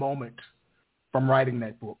aha moment from writing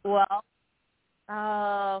that book? Well,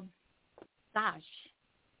 gosh,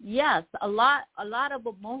 yes, a lot of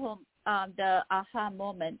the aha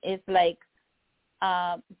moment is like,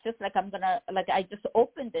 just like I'm gonna, like, I just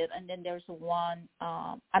opened it, and then there's one,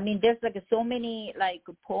 there's like so many like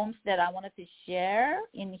poems that I wanted to share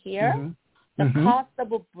in here. The cost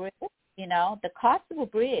of a breath, the cost of a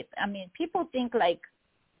breath. People think like,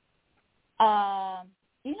 like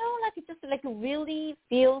it just like really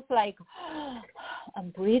feels like I'm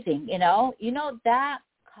breathing, that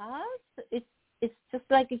cost, it's just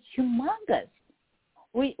like it's humongous.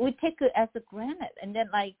 We take it as a granted, and then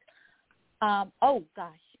like, oh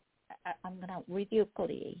gosh, I'm gonna read you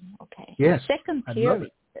quickly. Okay. Yes. Second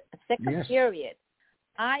period.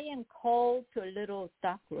 I am called to a little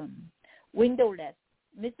stock room, windowless.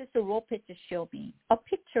 Mrs. Ropich showed me a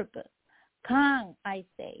picture book. Kang, I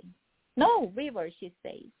say. No, river, she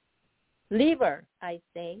says. River, I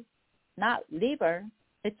say. Not liver.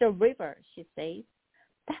 It's a river, she says.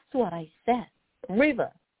 That's what I said.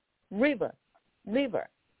 River, river, river.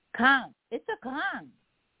 Kang. It's a kang.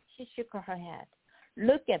 She shook her head.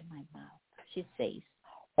 Look at my mouth, she says.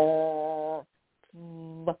 Oh,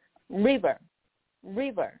 river,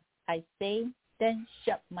 river, I say, then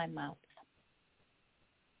shut my mouth.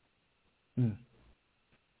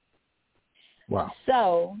 Wow.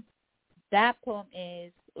 So that poem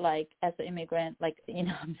is like, as an immigrant, like, you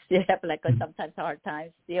know, I'm still have like a sometimes hard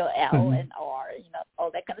time, still L and R, you know, all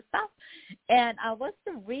that kind of stuff. And I was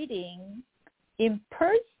reading in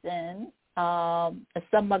person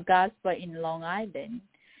Summer Gospel in Long Island.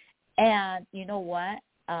 And you know what?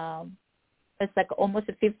 It's like almost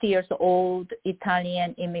a 50 years old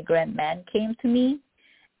Italian immigrant man came to me.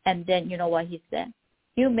 And then you know what he said?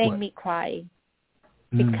 You make me cry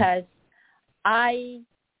because I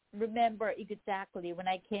remember exactly when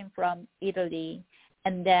I came from Italy,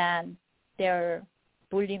 and then they're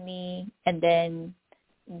bullying me, and then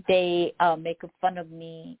they make fun of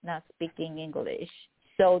me not speaking English.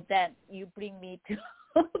 So then you bring me to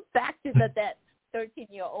back to that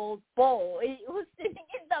 13-year-old boy who's sitting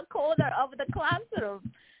in the corner of the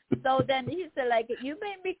classroom. So then he said, like, you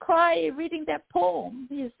made me cry reading that poem,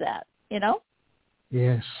 he said, you know?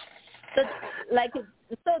 Yes. So, like, so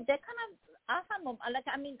that kind of aha moment, like,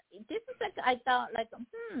 I mean, this is like, I thought, like,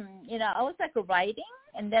 you know, I was, like, writing,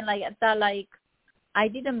 and then, like, I thought, like, I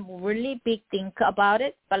didn't really big think about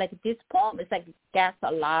it, but, like, this poem is, like, gets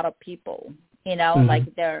a lot of people, you know, like,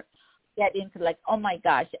 they're get into, like, oh, my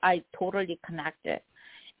gosh, I totally connected.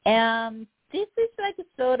 And this is, like,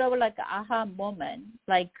 sort of, like, aha moment,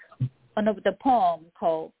 like, one of the poem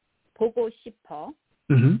called 보고 싶어.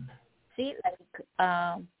 See, like,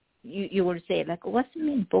 you will say, like, what's it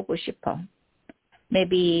mean, 보고 싶어?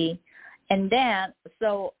 Maybe, and then,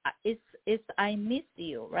 so it's I miss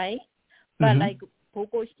you, right? But, like,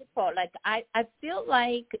 보고 싶어, like, I feel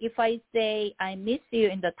like if I say I miss you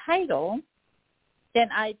in the title, then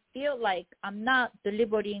I feel like I'm not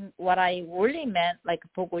delivering what I really meant, like,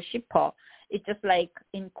 보고 싶어. It's just like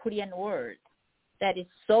in Korean word that is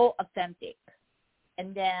so authentic.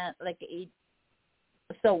 And then, like,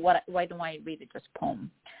 so why don't I read it just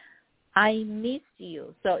poem? I miss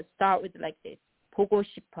you. So start with like this. 보고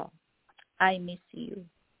싶어. I miss you.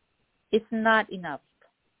 It's not enough.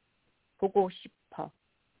 보고 싶어.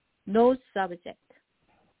 No subject.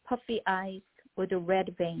 Puffy eyes with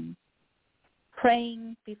red veins.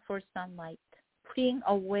 Praying before sunlight. Putting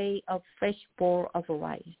away a fresh bowl of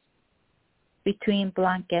rice. Between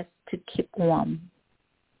blankets to keep warm.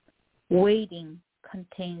 Waiting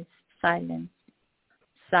contains silence.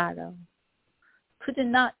 Sorrow. Could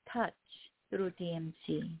not touch through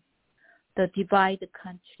DMZ, the divided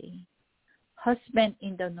country, husband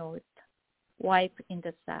in the north, wife in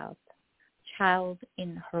the south, child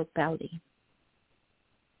in her belly.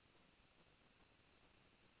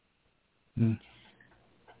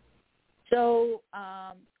 So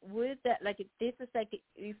with that, like, this is like,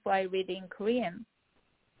 if I read in Korean,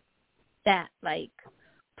 that like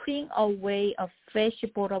putting away a fresh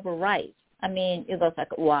bowl of rice. I mean, it was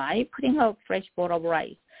like, why putting a fresh bowl of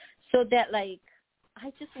rice? So that, like,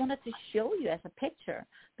 I just wanted to show you as a picture,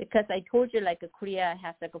 because I told you, like, Korea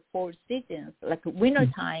has, like, 4 seasons. Like,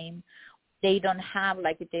 wintertime, they don't have,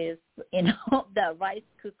 like, this, you know, the rice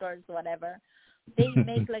cookers, whatever. They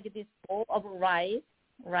make, like, this bowl of rice,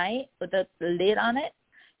 right, with the lid on it.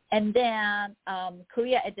 And then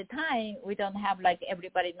Korea at the time, we don't have, like,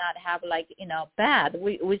 everybody not have, like, you know, bed.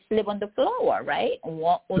 We sleep on the floor, right?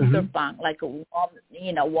 Unterbank, like,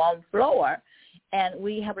 warm floor. And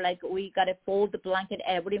we have, like, we got to fold the blanket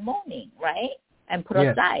every morning, right? And put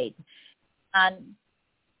aside. And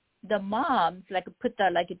the moms, like, put the,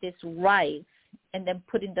 like, this rice and then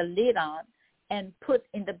put in the lid on and put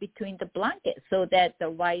in the between the blanket so that the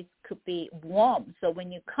rice could be warm. So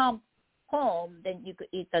when you come home, then you could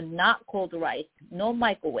eat the not cold rice, no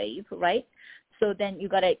microwave, right? So then you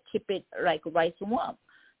got to keep it, like, rice warm.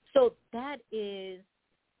 So that is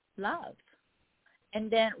love. And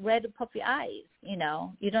then red puffy eyes, you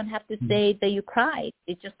know, you don't have to say that you cried.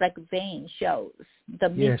 It's just like vein shows the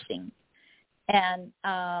missing. And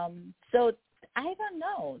so I don't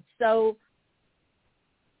know. So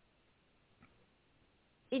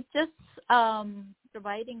it just,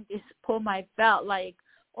 writing this poem, I felt like,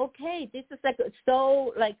 okay, this is like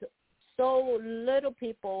so little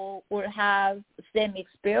people will have same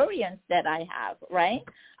experience that I have, right?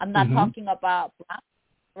 I'm not talking about brown,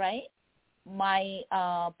 right? My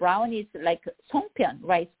brown is like songpyeon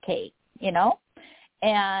rice cake, you know,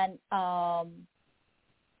 and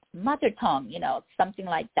mother tongue, something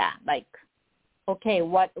like that. Like, okay,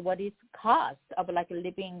 what is cost of like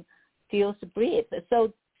living feels breathe.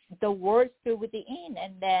 So the words through with the in,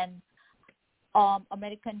 and then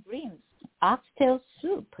American Dreams, Oxtail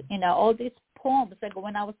Soup, all these poems. Like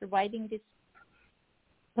when I was writing this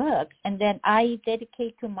book, and then I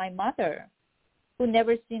dedicate to my mother, who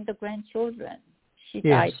never seen the grandchildren. She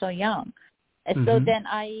died so young. And so then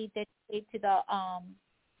I dedicate to the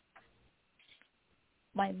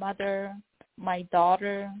my mother, my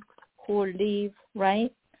daughter who live,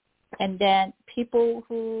 right? And then people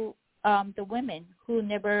who, the women who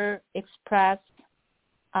never expressed,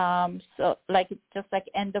 so like just like,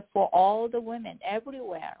 and for all the women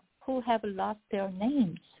everywhere who have lost their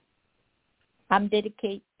names, I'm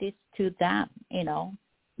dedicate this to them,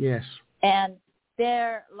 Yes. And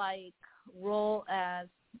their like role as,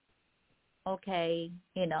 okay,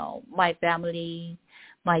 my family,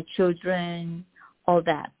 my children, all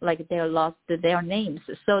that, like they lost their names.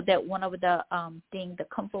 So that one of the things the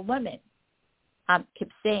comfort women, I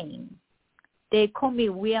keep saying, they call me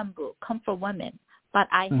Wianbu, comfort women, but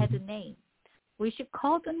I had a name. We should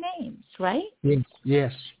call the names, right?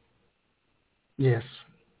 Yes.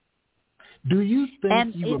 Do you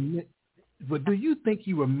think do you think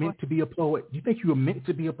you were meant to be a poet? Do you think you were meant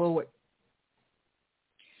to be a poet?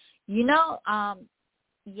 Yeah.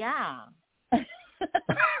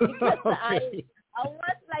 Because Okay. I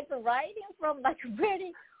was like writing from like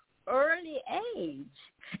very early age,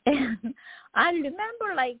 and I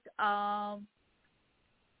remember like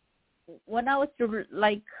when I was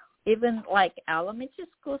like even like elementary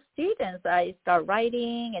school students, I start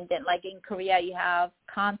writing, and then like in Korea you have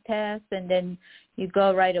contests, and then you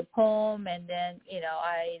go write a poem, and then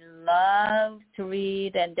I love to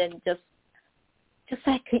read, and then just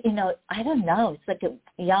like I don't know, it's like a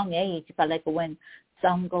young age, but like when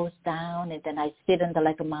sun goes down, and then I sit on the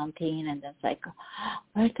like a mountain, and then it's like,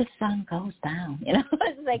 where the sun goes down,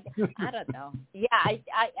 it's like I don't know. Yeah, I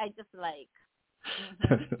just like.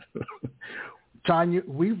 Tanya,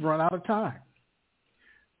 we've run out of time.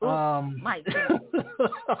 My goodness.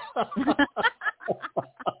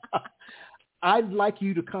 I'd like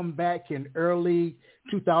you to come back in early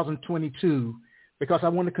 2022 because I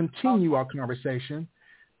want to continue our conversation.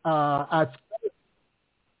 I've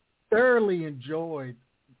thoroughly enjoyed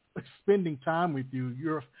spending time with you.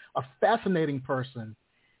 You're a fascinating person,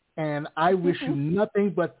 and I wish you nothing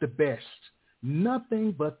but the best.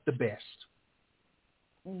 Nothing but the best.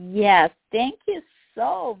 Yes, thank you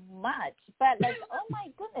so much. But like, oh my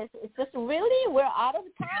goodness, it's just really, we're out of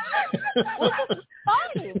time. We're just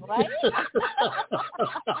starting, right?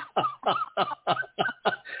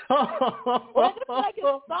 We're just like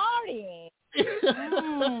starting.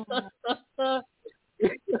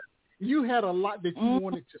 You had a lot that you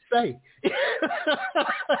wanted to say.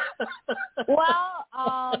 Well,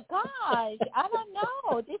 gosh, I don't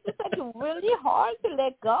know. This is like really hard to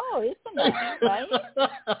let go, isn't it? Right?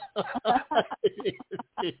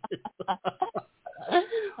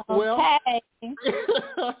 Well, okay.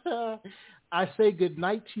 I say good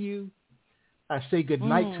night to you. I say good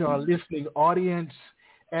night to our listening audience.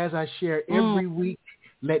 As I share every week,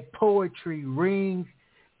 let poetry ring.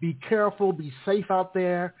 Be careful. Be safe out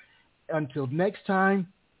there. Until next time,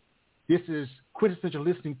 this is Quintessential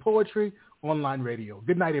Listening Poetry Online Radio.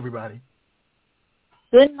 Good night, everybody.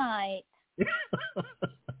 Good night.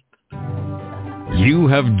 You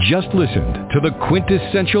have just listened to the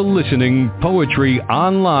Quintessential Listening Poetry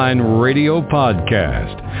Online Radio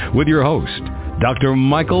Podcast with your host, Dr.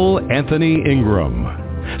 Michael Anthony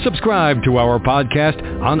Ingram. Subscribe to our podcast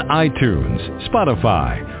on iTunes,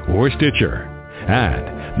 Spotify, or Stitcher.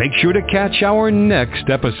 And make sure to catch our next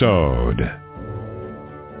episode.